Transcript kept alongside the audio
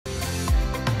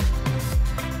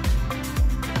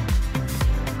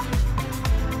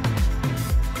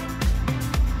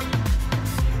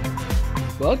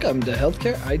Welcome to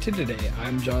Healthcare IT Today.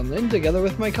 I'm John Lynn, together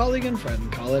with my colleague and friend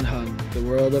Colin Hung. The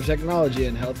world of technology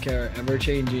and healthcare are ever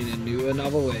changing in new and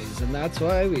novel ways, and that's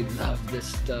why we love this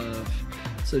stuff.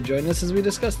 So join us as we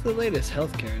discuss the latest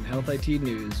healthcare and health IT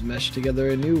news, meshed together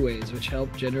in new ways which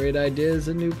help generate ideas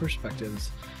and new perspectives.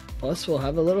 Plus, we'll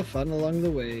have a little fun along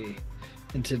the way.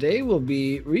 And today we'll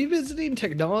be revisiting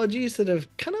technologies that have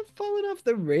kind of fallen off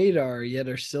the radar yet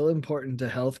are still important to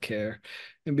healthcare.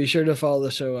 And be sure to follow the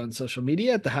show on social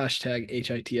media at the hashtag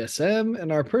HITSM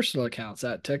and our personal accounts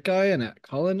at TechGuy and at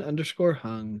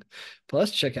Colin_Hung.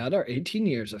 Plus, check out our 18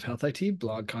 years of health IT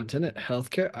blog content at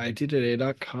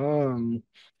healthcareittoday.com.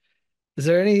 Is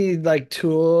there any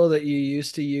tool that you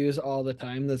used to use all the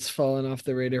time that's fallen off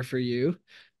the radar for you?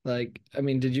 Were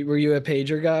you a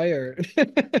pager guy or?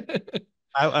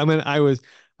 I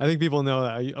think people know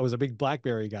that I was a big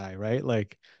BlackBerry guy, right?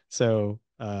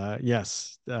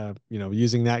 Yes,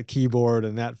 using that keyboard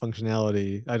and that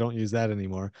functionality, I don't use that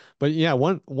anymore. But yeah,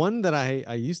 one that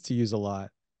I used to use a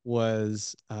lot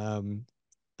was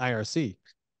IRC,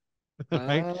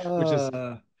 right? Which is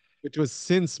Ah, which was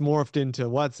since morphed into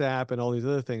WhatsApp and all these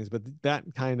other things, but that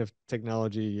kind of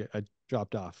technology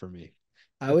dropped off for me.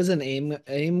 I was an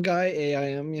AIM guy,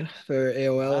 AIM, for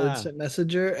AOL Ah, Instant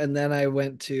Messenger, and then I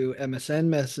went to MSN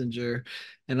Messenger,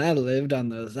 and I lived on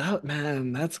those. Out,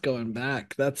 man, that's going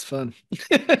back. That's fun.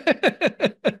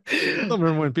 I still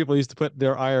remember when people used to put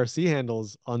their IRC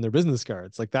handles on their business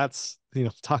cards. Like that's,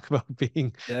 talk about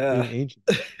being Yeah. ancient.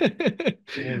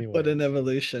 What an Anyways,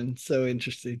 evolution. So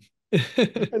interesting.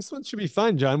 this one should be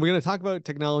fun, John. We're going to talk about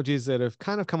technologies that have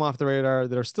kind of come off the radar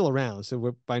that are still around.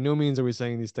 So by no means are we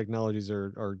saying these technologies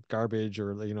are garbage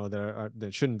or that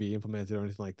shouldn't be implemented or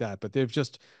anything like that. But they've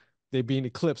been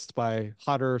eclipsed by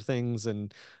hotter things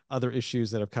and other issues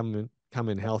that have come in I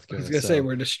was healthcare. gonna say So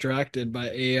we're distracted by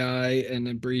AI and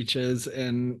the breaches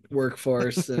and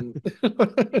workforce and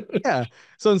yeah.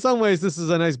 So in some ways, this is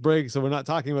a nice break. So we're not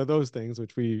talking about those things,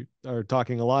 which we are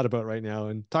talking a lot about right now,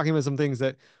 and talking about some things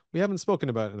that we haven't spoken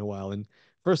about in a while. And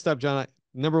first up, John,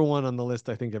 number one on the list,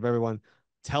 I think, of everyone,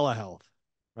 telehealth,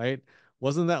 right?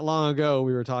 Wasn't that long ago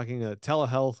we were talking that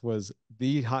telehealth was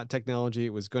the hot technology.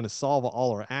 It was going to solve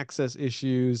all our access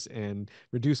issues and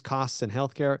reduce costs in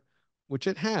healthcare, which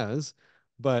it has,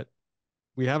 but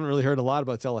we haven't really heard a lot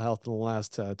about telehealth in the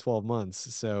last 12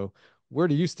 months. So where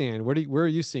do you stand? Where are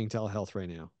you seeing telehealth right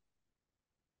now?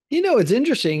 It's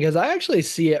interesting because I actually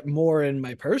see it more in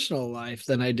my personal life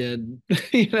than I did,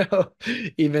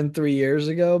 even 3 years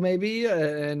ago, maybe,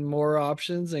 and more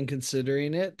options and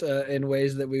considering it in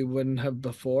ways that we wouldn't have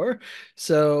before.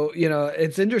 So,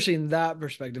 it's interesting that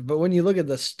perspective. But when you look at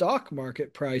the stock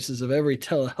market prices of every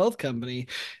telehealth company,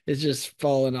 it's just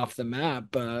fallen off the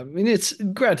map. It's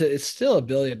granted, it's still a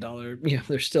billion dollar,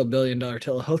 there's still billion-dollar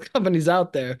telehealth companies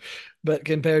out there, but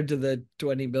compared to the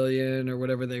 20 billion or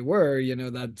whatever they were,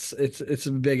 it's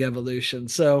a big evolution.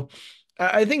 So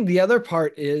I think the other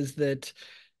part is that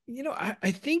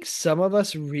I think some of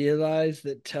us realize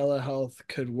that telehealth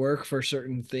could work for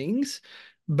certain things,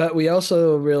 but we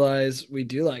also realize we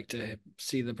do like to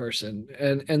see the person,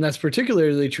 and that's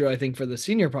particularly true, I think, for the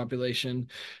senior population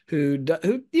who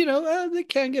they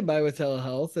can't get by with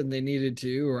telehealth and they needed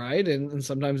to, right? And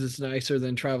sometimes it's nicer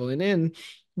than traveling in,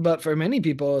 but for many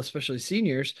people, especially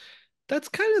seniors, that's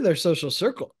kind of their social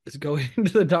circle is going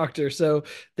to the doctor. So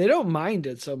they don't mind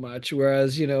it so much.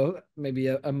 Whereas, maybe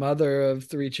a mother of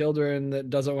three children that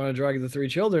doesn't want to drag the three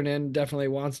children in definitely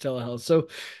wants telehealth. So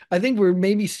I think we're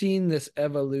maybe seeing this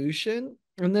evolution.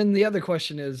 And then the other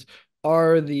question is,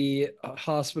 are the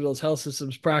hospitals, health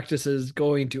systems, practices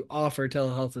going to offer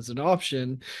telehealth as an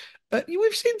option?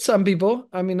 We've seen some people.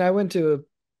 I mean, I went to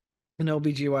an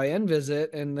OBGYN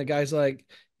visit and the guy's like,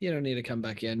 you don't need to come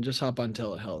back in, just hop on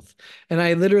telehealth. And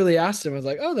I literally asked him, I was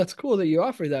like, oh, that's cool that you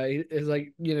offer that. He's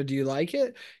like, do you like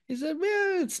it? He said,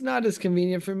 yeah, it's not as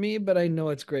convenient for me, but I know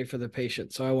it's great for the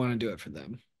patient, so I want to do it for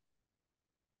them.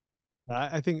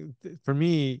 I think for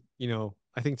me,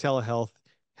 I think telehealth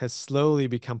has slowly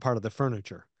become part of the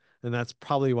furniture, and that's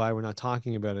probably why we're not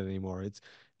talking about it anymore.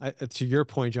 To your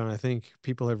point, John. I think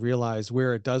people have realized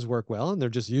where it does work well, and they're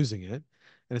just using it,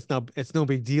 and it's no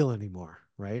big deal anymore,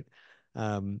 right?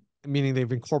 Meaning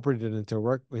they've incorporated it into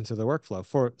the workflow.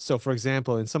 For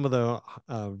example, in some of the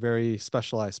very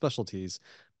specialized specialties,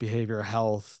 behavioral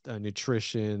health,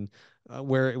 nutrition,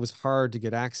 where it was hard to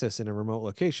get access in a remote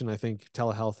location, I think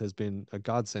telehealth has been a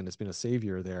godsend. It's been a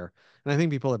savior there. And I think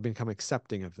people have become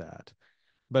accepting of that.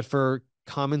 But for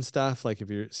common stuff, like if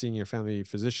you're seeing your family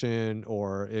physician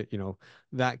or,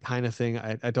 that kind of thing,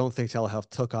 I don't think telehealth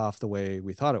took off the way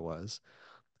we thought it was.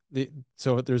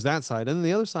 So there's that side. And then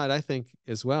the other side, I think,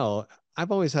 as well,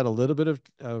 I've always had a little bit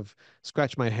of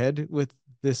scratch my head with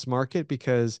this market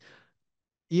because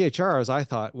EHRs, I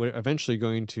thought, were eventually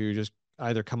going to just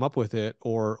either come up with it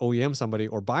or OEM somebody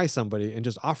or buy somebody and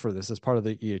just offer this as part of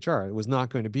the EHR. It was not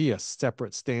going to be a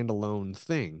separate standalone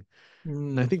thing.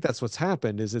 And I Mm, think that's what's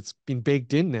happened is it's been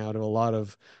baked in now to a lot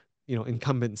of,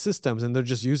 incumbent systems, and they're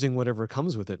just using whatever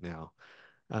comes with it now.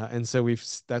 And so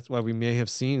that's why we may have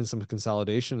seen some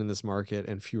consolidation in this market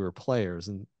and fewer players.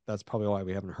 And that's probably why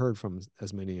we haven't heard from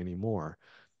as many anymore.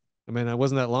 I mean, it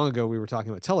wasn't that long ago we were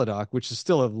talking about Teladoc, which is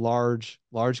still a large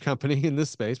company in this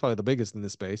space, probably the biggest in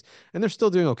this space, and they're still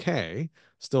doing okay,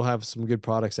 still have some good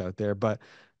products out there. But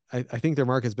I think their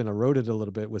market's been eroded a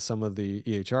little bit with some of the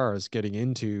EHRs getting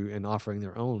into and offering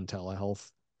their own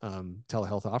telehealth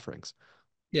offerings.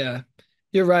 yeah.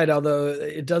 You're right, although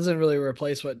it doesn't really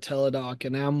replace what Teladoc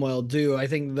and Amwell do. I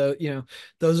think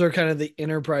those are kind of the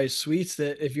enterprise suites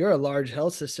that if you're a large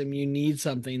health system, you need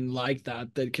something like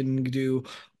that that can do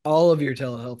all of your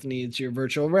telehealth needs, your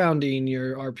virtual rounding,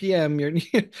 your RPM,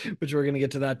 which we're going to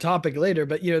get to that topic later,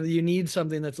 but you need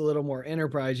something that's a little more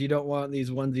enterprise. You don't want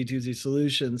these onesie twosie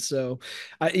solutions. So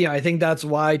I think that's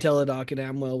why Teladoc and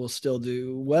Amwell will still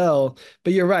do well.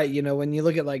 But you're right. When you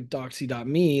look at like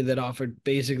Doxy.me that offered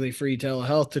basically free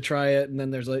telehealth to try it, and then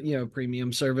there's a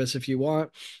premium service if you want.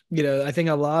 I think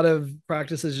a lot of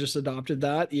practices just adopted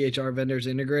that. EHR vendors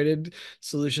integrated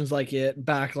solutions like it,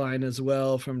 Backline as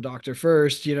well from Doctor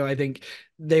First. I think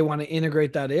they want to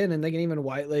integrate that in, and they can even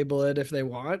white label it if they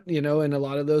want. In a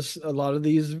lot of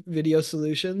these video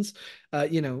solutions.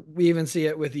 We even see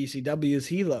it with ECW's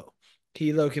Helo.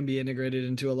 Helo can be integrated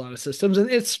into a lot of systems,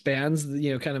 and it spans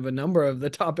kind of a number of the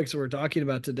topics we're talking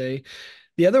about today.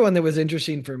 The other one that was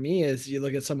interesting for me is you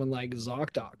look at someone like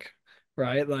ZocDoc,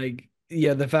 right? Like,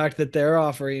 yeah, the fact that they're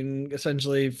offering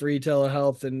essentially free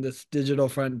telehealth and this digital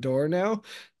front door now,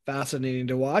 fascinating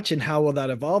to watch. And how will that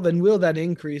evolve? And will that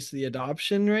increase the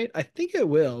adoption rate? I think it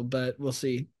will, but we'll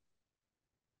see.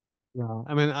 Yeah.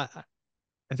 I mean, I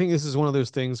think this is one of those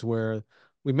things where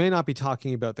we may not be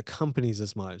talking about the companies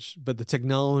as much, but the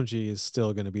technology is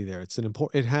still going to be there.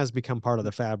 It has become part of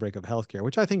the fabric of healthcare,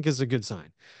 which I think is a good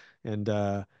sign. And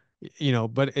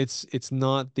but it's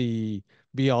not the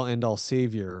be all end all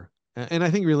savior. And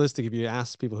I think realistic, if you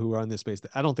ask people who are in this space,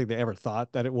 I don't think they ever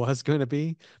thought that it was going to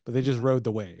be, but they just rode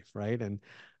the wave, right?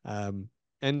 Um,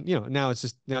 and now it's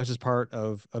just part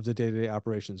of the day-to-day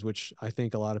operations, which I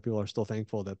think a lot of people are still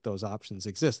thankful that those options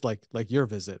exist, like your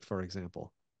visit, for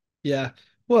example. Yeah.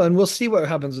 Well, and we'll see what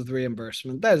happens with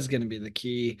reimbursement. That is going to be the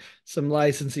key. Some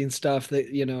licensing stuff that,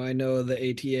 I know the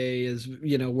ATA is,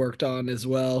 worked on as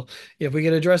well. If we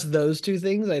can address those two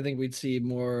things, I think we'd see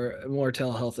more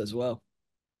telehealth as well.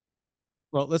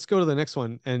 Well, let's go to the next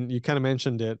one. And you kind of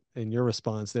mentioned it in your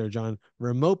response there, John.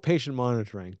 Remote patient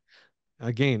monitoring.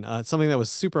 Again, something that was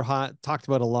super hot, talked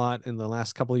about a lot in the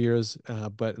last couple of years,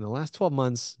 but in the last 12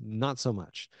 months, not so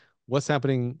much. What's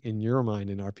happening in your mind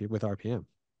in with RPM?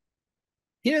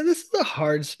 This is a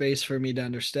hard space for me to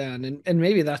understand. And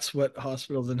maybe that's what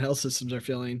hospitals and health systems are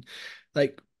feeling.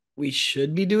 Like we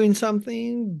should be doing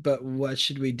something, but what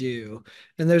should we do?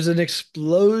 And there's an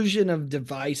explosion of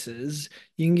devices.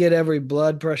 You can get every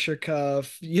blood pressure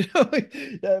cuff.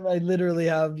 I literally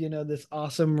have, this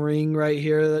awesome ring right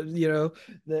here that,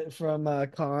 that from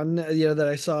Con, that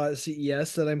I saw at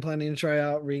CES that I'm planning to try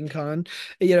out, Ring Con.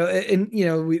 We have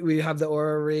the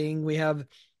Aura ring. We have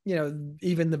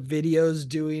even the videos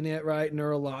doing it, right?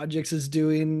 Neurologics is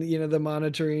doing, the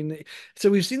monitoring. So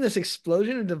we've seen this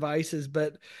explosion of devices,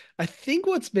 but I think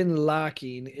what's been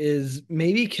lacking is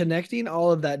maybe connecting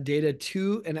all of that data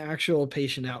to an actual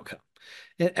patient outcome.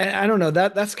 And I don't know,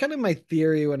 that's kind of my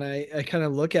theory when I kind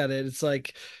of look at it. It's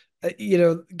like,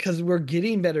 because we're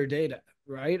getting better data,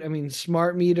 right? I mean,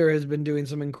 smart meter has been doing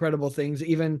some incredible things,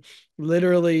 even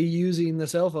literally using the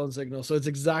cell phone signal. So it's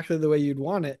exactly the way you'd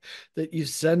want it, that you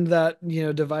send that,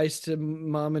 device to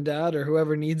mom and dad or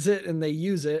whoever needs it and they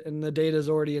use it and the data is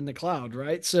already in the cloud,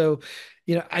 right? So,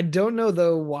 I don't know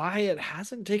though why it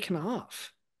hasn't taken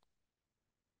off.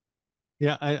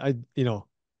 Yeah,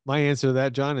 my answer to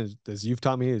that, John, is as you've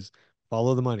taught me, is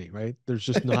follow the money, right? There's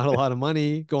just not a lot of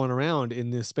money going around in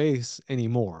this space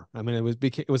anymore. I mean,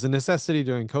 it was a necessity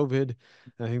during COVID,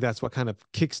 and I think that's what kind of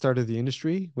kickstarted the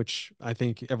industry, which I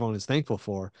think everyone is thankful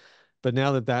for. But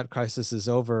now that that crisis is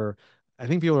over, I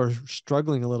think people are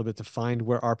struggling a little bit to find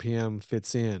where RPM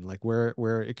fits in, like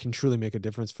where it can truly make a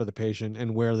difference for the patient,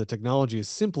 and where the technology is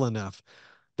simple enough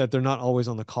that they're not always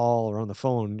on the call or on the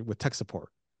phone with tech support.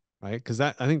 right? Because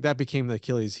that I think that became the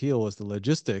Achilles heel was the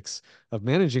logistics of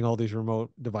managing all these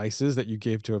remote devices that you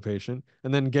gave to a patient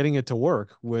and then getting it to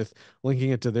work with linking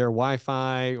it to their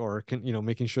Wi-Fi or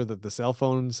making sure that the cell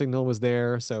phone signal was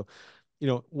there. So,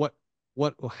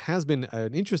 what has been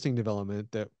an interesting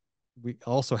development that we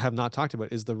also have not talked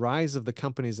about is the rise of the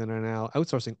companies that are now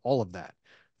outsourcing all of that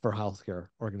for healthcare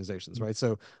organizations, right?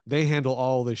 So they handle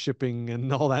all the shipping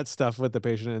and all that stuff with the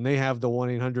patient, and they have the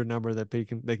 1-800 number that they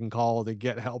can call to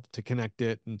get help to connect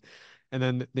it, and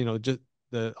then just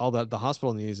the all that the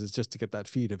hospital needs is just to get that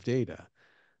feed of data.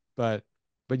 But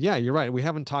but yeah, you're right. We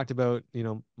haven't talked about,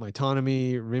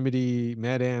 Mytonomy, Remedy,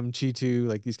 Medam, Chitu,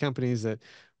 like these companies that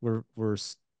were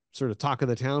sort of talk of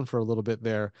the town for a little bit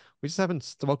there. We just haven't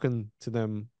spoken to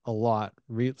them a lot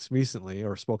recently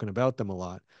or spoken about them a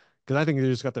lot because I think they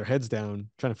just got their heads down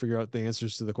trying to figure out the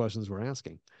answers to the questions we're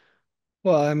asking.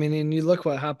 Well, I mean, and you look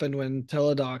what happened when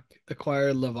Teladoc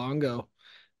acquired Livongo.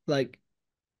 Like,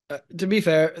 to be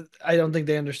fair, I don't think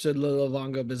they understood the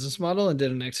Livongo business model and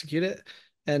didn't execute it.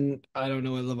 And I don't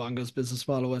know what Livongo's business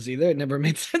model was either. It never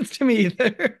made sense to me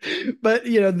either. But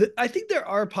I think there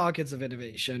are pockets of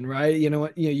innovation, right? You know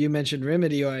what? You mentioned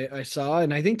Remedy, I saw,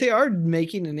 and I think they are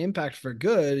making an impact for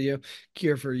good.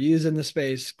 Cure for Use in the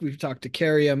space. We've talked to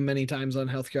Carium many times on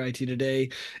Healthcare IT Today,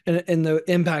 and the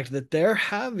impact that they're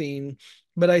having.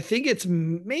 But I think it's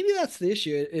maybe that's the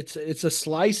issue. It's a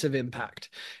slice of impact.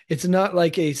 It's not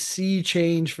like a sea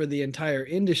change for the entire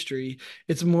industry.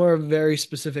 It's more of very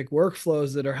specific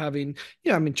workflows that are having,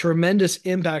 I mean, tremendous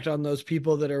impact on those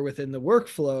people that are within the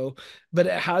workflow, but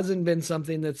it hasn't been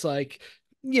something that's like,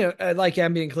 like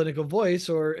ambient clinical voice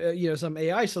or, some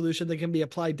AI solution that can be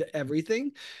applied to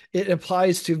everything. It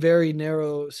applies to very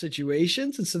narrow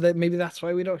situations. And so that maybe that's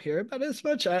why we don't hear about it as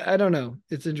much. I don't know.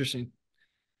 It's interesting.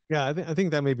 Yeah, I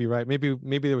think that may be right. Maybe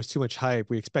there was too much hype.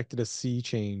 We expected a sea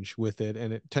change with it,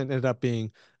 and it ended up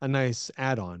being a nice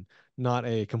add-on, not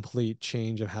a complete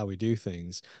change of how we do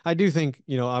things. I do think,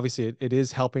 obviously it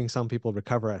is helping some people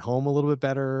recover at home a little bit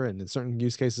better, and in certain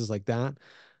use cases like that.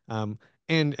 Um,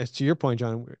 and as to your point,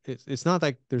 John, it's not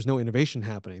like there's no innovation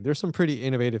happening. There's some pretty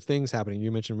innovative things happening. You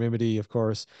mentioned Remedy, of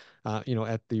course.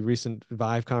 At the recent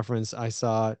Vive conference, I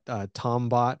saw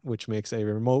Tombot, which makes a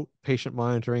remote patient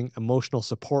monitoring emotional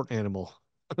support animal.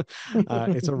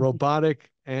 It's a robotic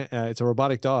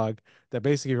dog that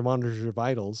basically monitors your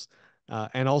vitals,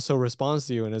 and also responds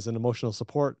to you and is an emotional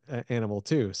support animal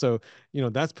too. So,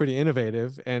 that's pretty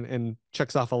innovative and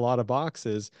checks off a lot of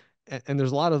boxes. And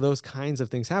there's a lot of those kinds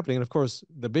of things happening. And of course,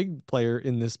 the big player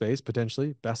in this space,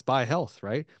 potentially Best Buy Health,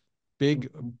 right? Big,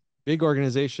 big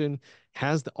organization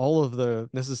has all of the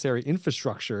necessary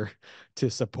infrastructure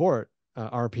to support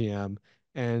RPM.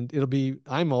 And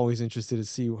I'm always interested to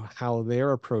see how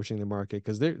they're approaching the market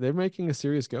because they're making a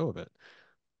serious go of it.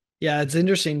 Yeah, it's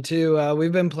interesting too.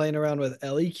 We've been playing around with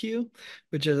LEQ,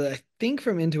 which is I think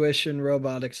from Intuition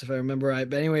Robotics, if I remember right.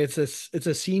 But anyway, it's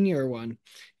a senior one.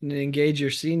 And to engage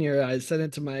your senior, I sent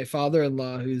it to my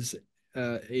father-in-law who's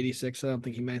 86. I don't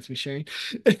think he minds me sharing.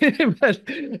 But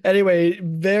anyway,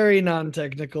 very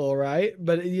non-technical, right?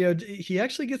 But he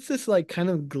actually gets this like kind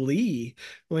of glee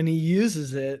when he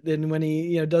uses it and when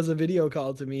he does a video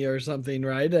call to me or something,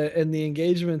 right? And the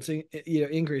engagements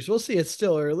increase. We'll see. It's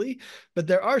still early, but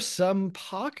there are some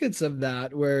pockets of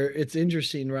that where it's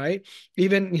interesting, right?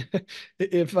 Even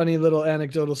a funny little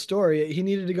anecdotal story. He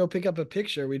needed to go pick up a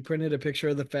picture. We'd printed a picture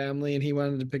of the family and he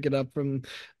wanted to pick it up from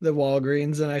the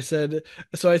Walgreens. And I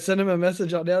sent him a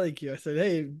message on LEQ. I said,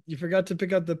 "Hey, you forgot to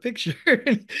pick up the picture."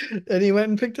 And he went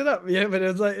and picked it up. Yeah, but it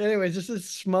was like, anyway, just this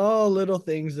small little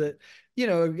things that,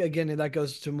 again, that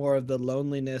goes to more of the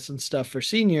loneliness and stuff for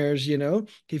seniors,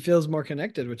 he feels more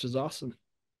connected, which is awesome.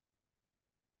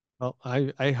 Well,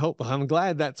 I'm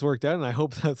glad that's worked out, and I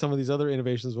hope that some of these other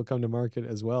innovations will come to market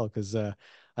as well, because I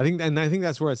think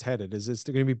that's where it's headed. Is it's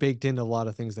going to be baked into a lot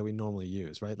of things that we normally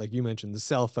use, right? Like you mentioned, the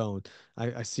cell phone.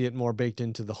 I see it more baked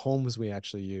into the homes we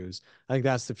actually use. I think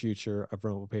that's the future of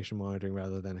remote patient monitoring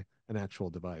rather than an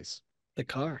actual device. The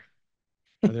car.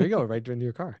 Oh, there you go, right into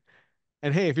your car.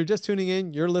 And hey, if you're just tuning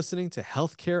in, you're listening to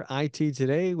Healthcare IT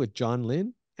Today with John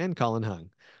Lynn and Colin Hung.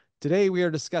 Today, we are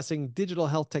discussing digital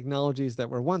health technologies that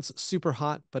were once super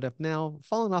hot, but have now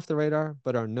fallen off the radar,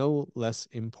 but are no less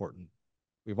important.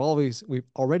 We've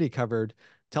already covered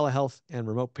telehealth and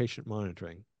remote patient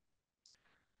monitoring.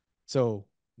 So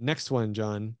next one,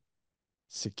 John,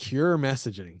 secure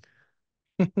messaging.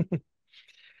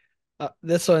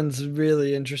 This one's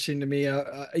really interesting to me.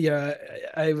 Yeah,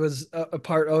 I was a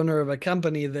part owner of a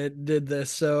company that did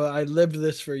this, so I lived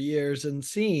this for years and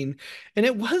seen, and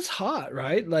it was hot,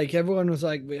 right? Like everyone was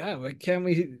like, "Yeah, why can't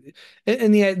we?"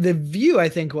 And the view I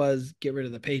think was get rid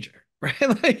of the pager,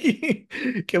 right?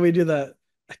 Like, can we do that?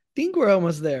 Think we're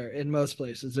almost there in most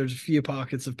places. There's a few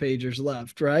pockets of pagers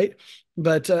left, right?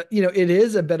 But it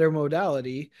is a better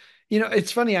modality.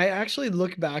 It's funny. I actually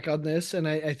look back on this and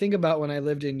I think about when I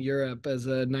lived in Europe as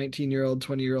a 19-year-old,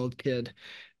 20-year-old kid,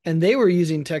 and they were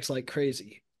using text like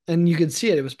crazy. And you could see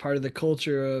it. It was part of the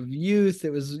culture of youth.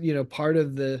 It was, part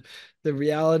of the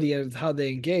reality of how they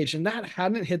engage. And that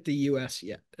hadn't hit the US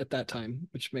yet at that time,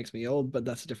 which makes me old, but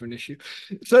that's a different issue.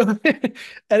 So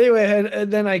anyway,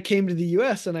 and then I came to the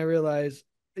US and I realized,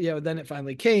 then it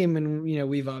finally came and,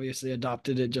 we've obviously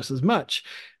adopted it just as much.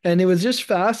 And it was just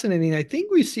fascinating. I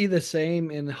think we see the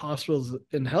same in hospitals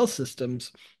and health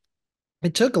systems.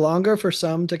 It took longer for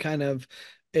some to kind of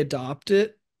adopt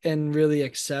it and really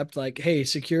accept like, hey,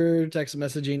 secure text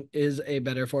messaging is a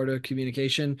better form of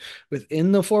communication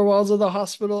within the four walls of the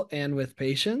hospital and with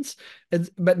patients.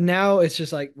 But now it's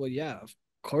just like, well, yeah, of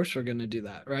course we're going to do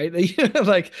that, right?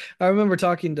 Like I remember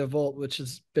talking to Volt, which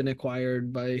has been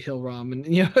acquired by Hillrom, and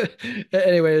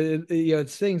anyway,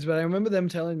 it's things. But I remember them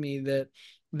telling me that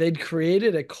they'd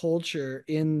created a culture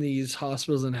in these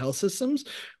hospitals and health systems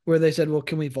where they said, well,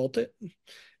 can we Volt it?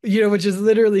 Which is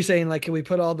literally saying like, can we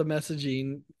put all the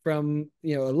messaging from,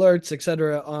 alerts, et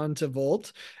cetera, onto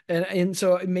Volt? And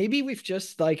so maybe we've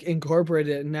just like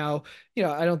incorporated it. And now,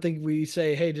 I don't think we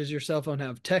say, hey, does your cell phone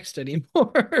have text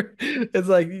anymore? It's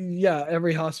like, yeah,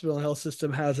 every hospital and health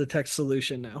system has a text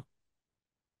solution now.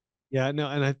 Yeah, no,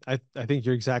 and I think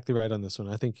you're exactly right on this one.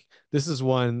 I think this is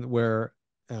one where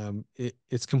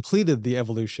it's completed the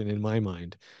evolution in my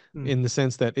mind, Mm. in the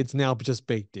sense that it's now just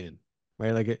baked in,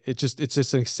 right? Like it's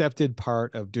just an accepted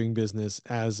part of doing business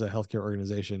as a healthcare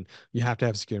organization. You have to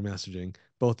have secure messaging,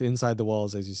 both inside the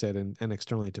walls, as you said, and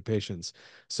externally to patients.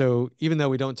 So even though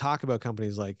we don't talk about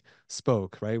companies like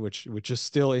Spoke, right, which is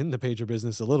still in the pager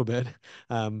business a little bit,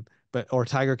 but or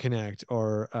Tiger Connect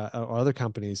or other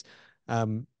companies.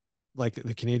 Um, like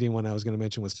the Canadian one I was going to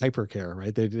mention was Hypercare,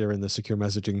 right? They're in the secure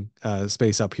messaging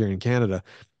space up here in Canada.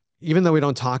 Even though we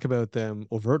don't talk about them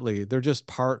overtly, they're just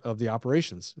part of the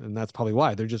operations. And that's probably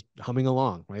why they're just humming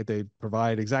along, right? They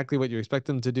provide exactly what you expect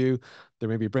them to do. They're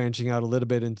maybe branching out a little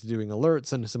bit into doing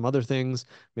alerts and some other things,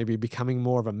 maybe becoming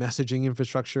more of a messaging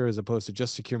infrastructure as opposed to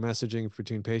just secure messaging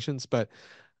between patients. But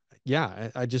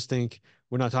yeah, I just think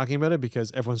we're not talking about it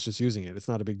because everyone's just using it. It's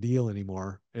not a big deal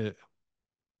anymore.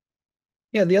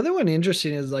 Yeah, the other one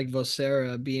interesting is like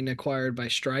Vocera being acquired by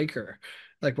Stryker.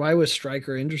 Like, why was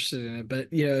Stryker interested in it? But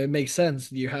it makes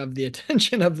sense. You have the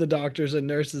attention of the doctors and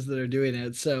nurses that are doing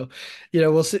it. So,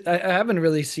 we'll see. I haven't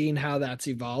really seen how that's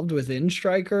evolved within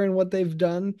Stryker and what they've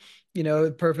done.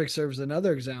 Perfect serves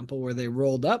another example where they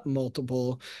rolled up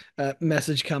multiple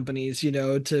message companies,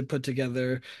 to put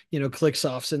together,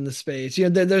 ClickSofts in the space.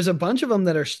 There's a bunch of them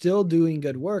that are still doing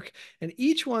good work, and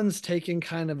each one's taking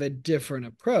kind of a different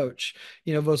approach.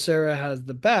 Vocera has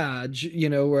the badge,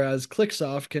 whereas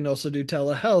Clicksoft can also do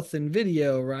telehealth and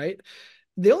video, right?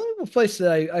 The only place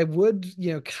that I would,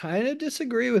 kind of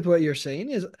disagree with what you're saying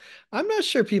is I'm not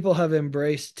sure people have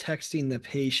embraced texting the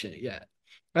patient yet.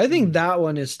 I think Mm. that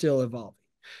one is still evolving.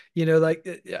 Like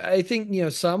I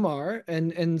think, some are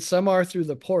and some are through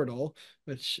the portal,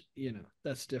 which,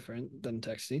 that's different than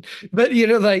texting. But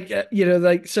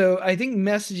like so I think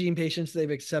messaging patients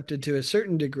they've accepted to a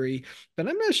certain degree, but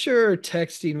I'm not sure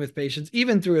texting with patients,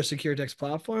 even through a secure text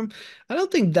platform, I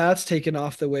don't think that's taken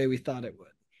off the way we thought it would.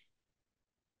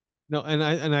 No,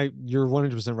 and you're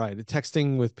 100% right.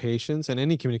 Texting with patients and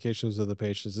any communications with the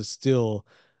patients is still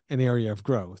an area of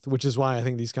growth, which is why I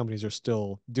think these companies are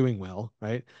still doing well,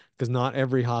 right? Because not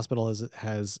every hospital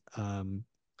has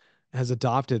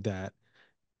adopted that.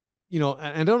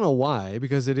 I don't know why,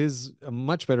 because it is a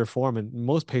much better form and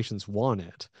most patients want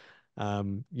it.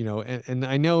 And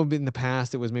I know in the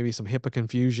past it was maybe some HIPAA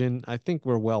confusion. I think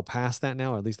we're well past that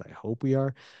now, or at least I hope we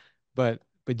are. But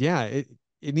yeah,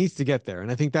 it needs to get there.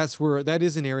 And I think that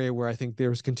is an area where I think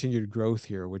there's continued growth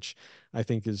here, which I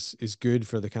think is good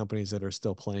for the companies that are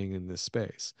still playing in this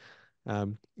space.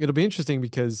 It'll be interesting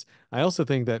because I also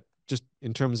think that just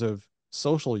in terms of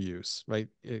social use, right?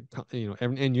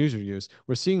 End user use,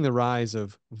 we're seeing the rise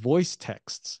of voice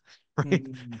texts, right?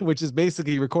 Mm. Which is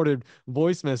basically recorded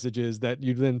voice messages that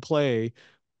you then play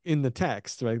in the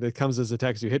text, right? That comes as a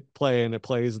text. You hit play and it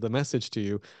plays the message to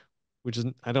you, which is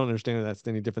I don't understand that that's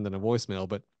any different than a voicemail,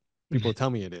 but people tell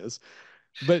me it is.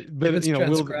 If but it's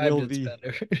transcribed, will it's the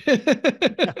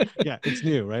yeah, better. yeah, it's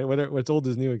new, right? What's old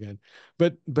is new again.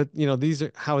 But these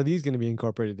are how are these going to be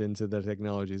incorporated into the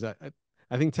technologies?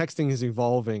 I think texting is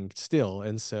evolving still,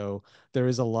 and so there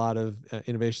is a lot of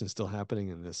innovation still happening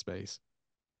in this space.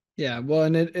 Yeah, well,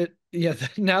 and yeah,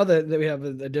 now that we have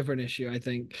a different issue, I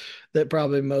think that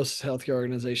probably most healthcare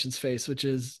organizations face, which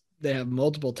is they have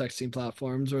multiple texting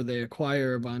platforms or they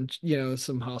acquire a bunch,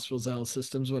 some hospitals, health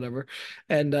systems, whatever.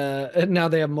 And now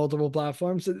they have multiple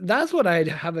platforms. That's what I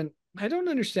don't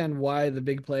understand why the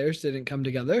big players didn't come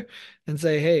together and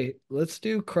say, hey, let's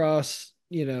do cross,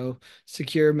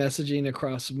 secure messaging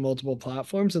across multiple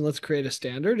platforms and let's create a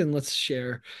standard and let's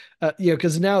share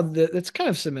because now it's kind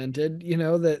of cemented,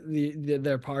 that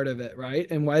they're part of it, right?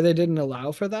 And why they didn't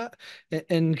allow for that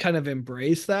and kind of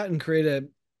embrace that and create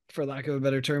for lack of a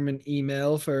better term, an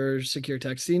email for secure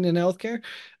texting in healthcare.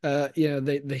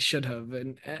 They should have,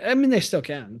 and I mean they still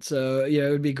can. So it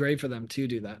would be great for them to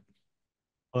do that.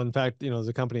 Well, in fact,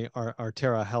 the company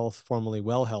Health, formerly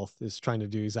Well Health, is trying to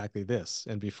do exactly this.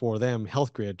 And before them,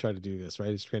 HealthGrid tried to do this, right?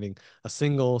 It's creating a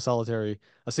single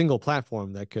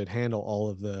platform that could handle all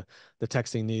of the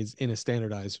texting needs in a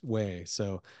standardized way.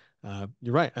 So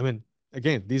you're right. I mean,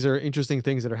 again, these are interesting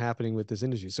things that are happening with this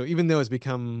industry. So even though it's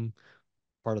become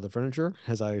part of the furniture,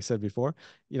 as I said before,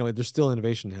 there's still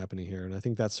innovation happening here. And I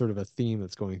think that's sort of a theme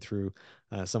that's going through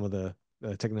some of the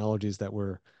technologies that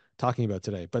we're talking about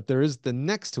today. But there is the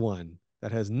next one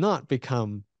that has not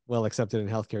become well accepted in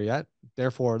healthcare yet.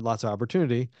 Therefore, lots of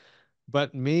opportunity,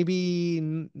 but maybe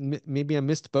a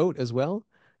missed boat as well.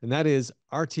 And that is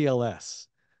RTLS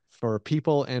for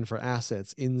people and for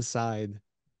assets inside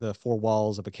the four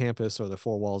walls of a campus or the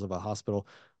four walls of a hospital.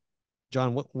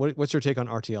 John, what's your take on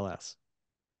RTLS?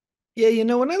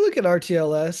 Yeah, when I look at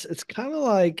RTLS, it's kind of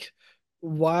like,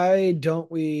 why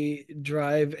don't we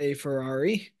drive a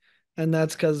Ferrari? And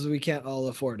that's because we can't all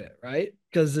afford it, right?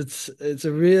 Because it's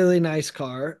a really nice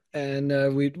car, and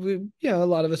we a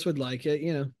lot of us would like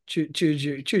it.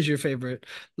 Choose your favorite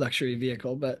luxury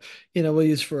vehicle, but we'll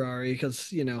use Ferrari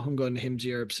because I'm going to Hims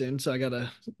Europe soon, so I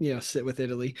gotta sit with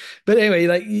Italy. But anyway,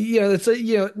 like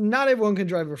it's not everyone can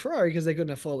drive a Ferrari because they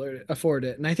couldn't afford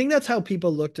it, and I think that's how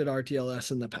people looked at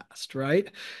RTLS in the past, right?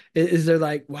 Is they're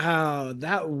like, wow,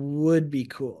 that would be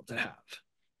cool to have,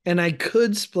 and I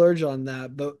could splurge on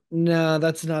that, but no,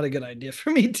 that's not a good idea for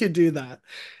me to do that.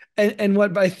 And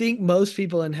what I think most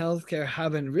people in healthcare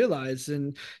haven't realized,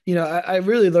 and I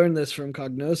really learned this from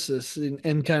Cognosis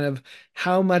and kind of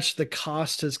how much the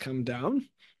cost has come down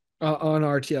on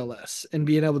RTLS and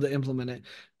being able to implement it.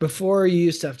 Before, you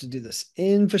used to have to do this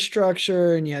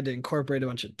infrastructure and you had to incorporate a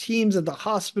bunch of teams at the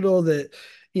hospital that,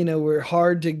 were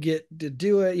hard to get to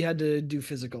do it. You had to do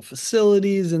physical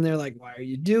facilities and they're like, why are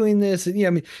you doing this? And yeah,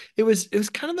 I mean, it was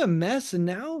kind of a mess. And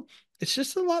now it's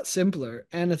just a lot simpler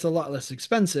and it's a lot less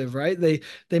expensive, right? They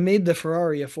made the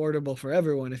Ferrari affordable for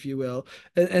everyone, if you will.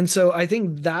 And so I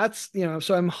think that's,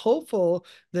 so I'm hopeful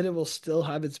that it will still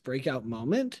have its breakout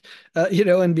moment,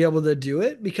 and be able to do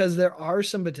it because there are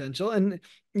some potential. And,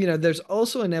 there's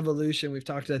also an evolution. We've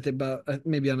talked, I think, about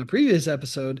maybe on a previous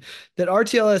episode that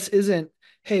RTLS isn't,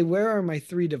 hey, where are my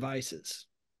three devices?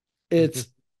 It's,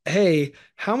 hey,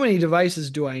 how many devices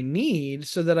do I need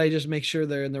so that I just make sure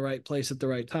they're in the right place at the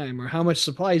right time? Or how much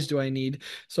supplies do I need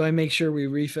so I make sure we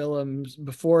refill them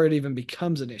before it even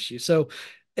becomes an issue? So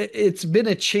it's been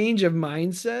a change of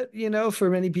mindset, for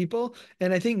many people.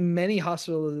 And I think many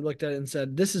hospitals looked at it and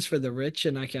said, this is for the rich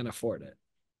and I can't afford it.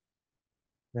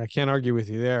 Yeah, I can't argue with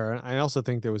you there. I also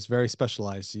think there was very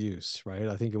specialized use, right?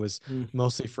 I think it was Mm.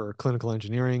 mostly for clinical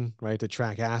engineering, right, to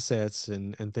track assets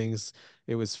and things.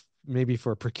 It was maybe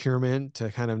for procurement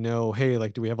to kind of know, hey,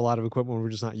 like, do we have a lot of equipment we're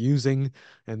just not using,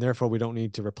 and therefore we don't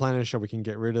need to replenish, or we can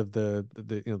get rid of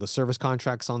the service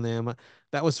contracts on them.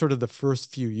 That was sort of the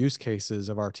first few use cases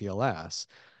of RTLS.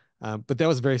 But that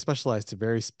was very specialized to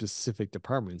very specific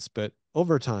departments. But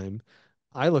over time,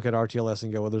 I look at RTLS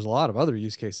and go, well, there's a lot of other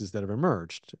use cases that have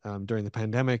emerged during the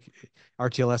pandemic.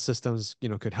 RTLS systems,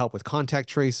 could help with contact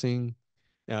tracing.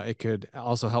 It could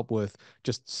also help with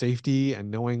just safety and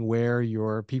knowing where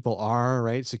your people are,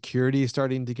 right? Security is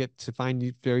starting to get to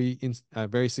find very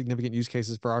significant use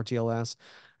cases for RTLS.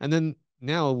 And then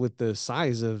now with the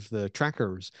size of the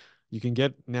trackers, you can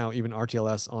get now even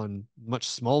RTLS on much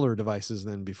smaller devices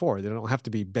than before. They don't have to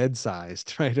be bed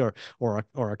sized, right? Or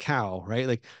a cow, right?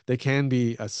 Like they can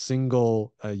be a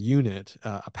single unit,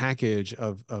 a package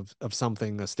of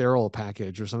something, a sterile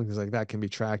package or something like that can be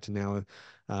tracked now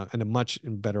at a much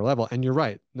better level. And you're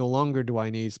right, no longer do I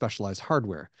need specialized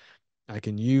hardware. I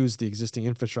can use the existing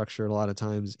infrastructure a lot of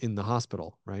times in the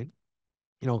hospital, right?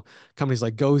 Companies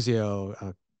like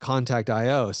Gozio, Contact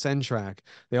IO, Centrac,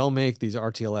 they all make these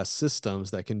RTLS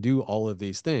systems that can do all of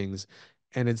these things.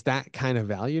 And it's that kind of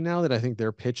value now that I think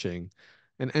they're pitching.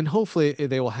 And hopefully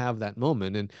they will have that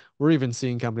moment. And we're even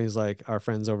seeing companies like our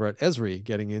friends over at Esri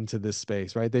getting into this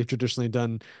space, right? They've traditionally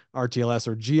done RTLS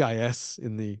or GIS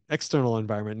in the external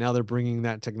environment. Now they're bringing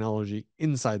that technology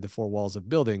inside the four walls of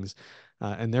buildings,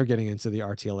 and they're getting into the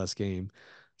RTLS game.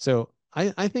 So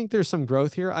I think there's some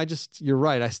growth here. You're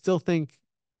right. I still think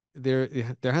there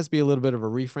has to be a little bit of a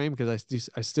reframe because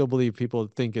I still believe people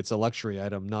think it's a luxury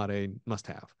item, not a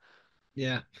must-have.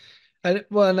 Yeah.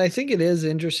 Well, and I think it is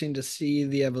interesting to see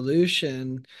the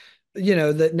evolution,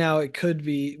 that now it could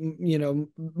be,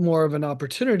 more of an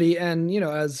opportunity. And,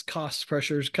 as cost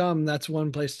pressures come, that's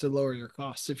one place to lower your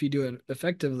costs if you do it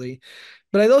effectively.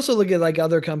 But I'd also look at like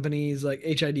other companies like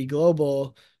HID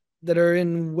Global that are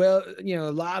in, well,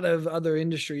 a lot of other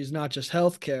industries, not just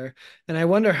healthcare. And I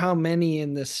wonder how many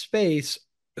in this space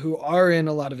who are in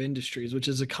a lot of industries, which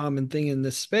is a common thing in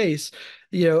this space,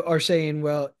 are saying,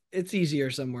 well, it's easier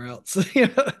somewhere else.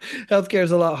 Healthcare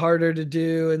is a lot harder to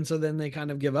do. And so then they kind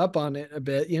of give up on it a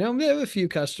bit. They have a few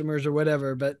customers or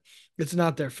whatever, but it's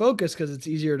not their focus because it's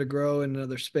easier to grow in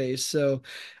another space. So,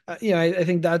 I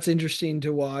think that's interesting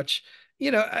to watch.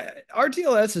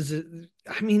 RTLS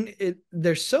I mean,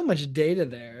 there's so much data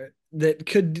there that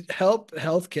could help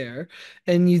healthcare,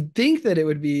 and you'd think that it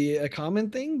would be a common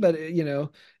thing, but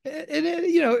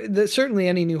certainly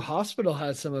any new hospital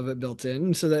has some of it built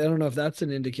in. So that, I don't know if that's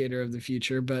an indicator of the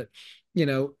future, but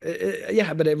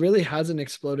yeah, but it really hasn't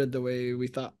exploded the way we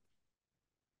thought.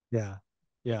 Yeah.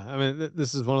 Yeah. I mean,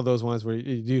 this is one of those ones where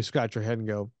you do scratch your head and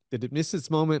go, did it miss its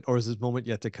moment or is this moment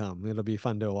yet to come? It'll be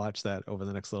fun to watch that over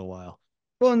the next little while.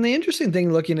 Well, and the interesting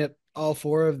thing looking at all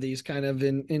four of these kind of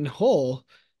in whole,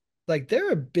 like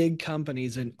there are big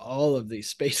companies in all of these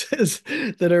spaces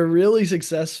that are really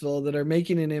successful, that are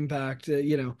making an impact.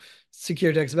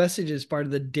 Secure text message is part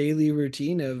of the daily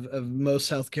routine of most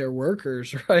healthcare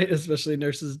workers, right? Especially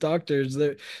nurses, doctors.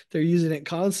 They're using it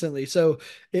constantly. So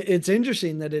it's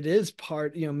interesting that it is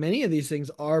part. Many of these things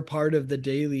are part of the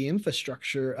daily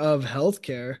infrastructure of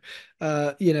healthcare.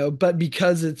 But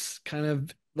because it's kind of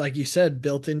like you said,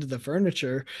 built into the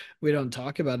furniture, we don't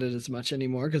talk about it as much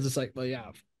anymore because it's like, well, yeah,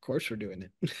 of course we're doing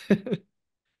it.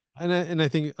 And I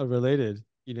think related,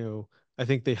 I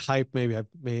think the hype may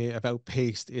have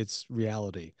outpaced its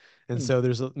reality. And so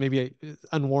there's maybe a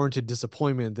unwarranted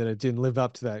disappointment that it didn't live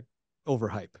up to that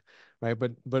overhype, right?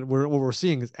 But what we're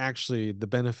seeing is actually the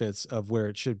benefits of where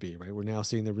it should be, right? We're now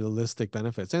seeing the realistic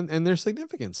benefits, and they're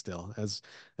significant still, as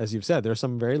you've said. There are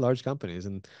some very large companies,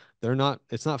 and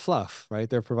it's not fluff, right?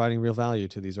 They're providing real value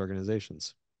to these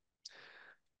organizations.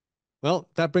 Well,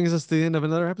 that brings us to the end of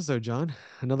another episode, John.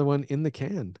 Another one in the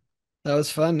can. That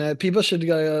was fun. People should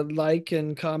go like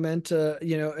and comment,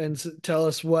 and tell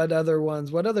us what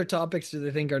other topics do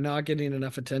they think are not getting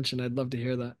enough attention. I'd love to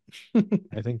hear that.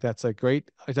 I think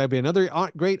that'd be another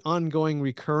great ongoing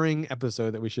recurring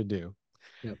episode that we should do.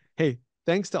 Yep. Hey,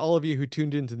 thanks to all of you who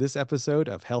tuned into this episode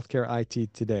of Healthcare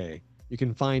IT Today. You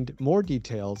can find more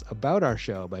details about our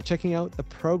show by checking out the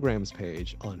programs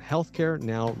page on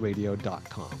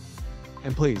healthcarenowradio.com.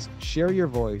 And please share your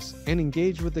voice and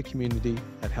engage with the community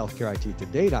at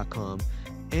healthcareittoday.com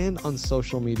and on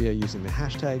social media using the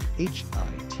hashtag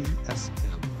HITSM.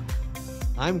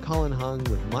 I'm Colin Hung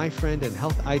with my friend and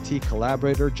health IT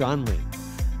collaborator, John Lee.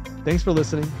 Thanks for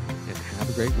listening and have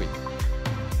a great week.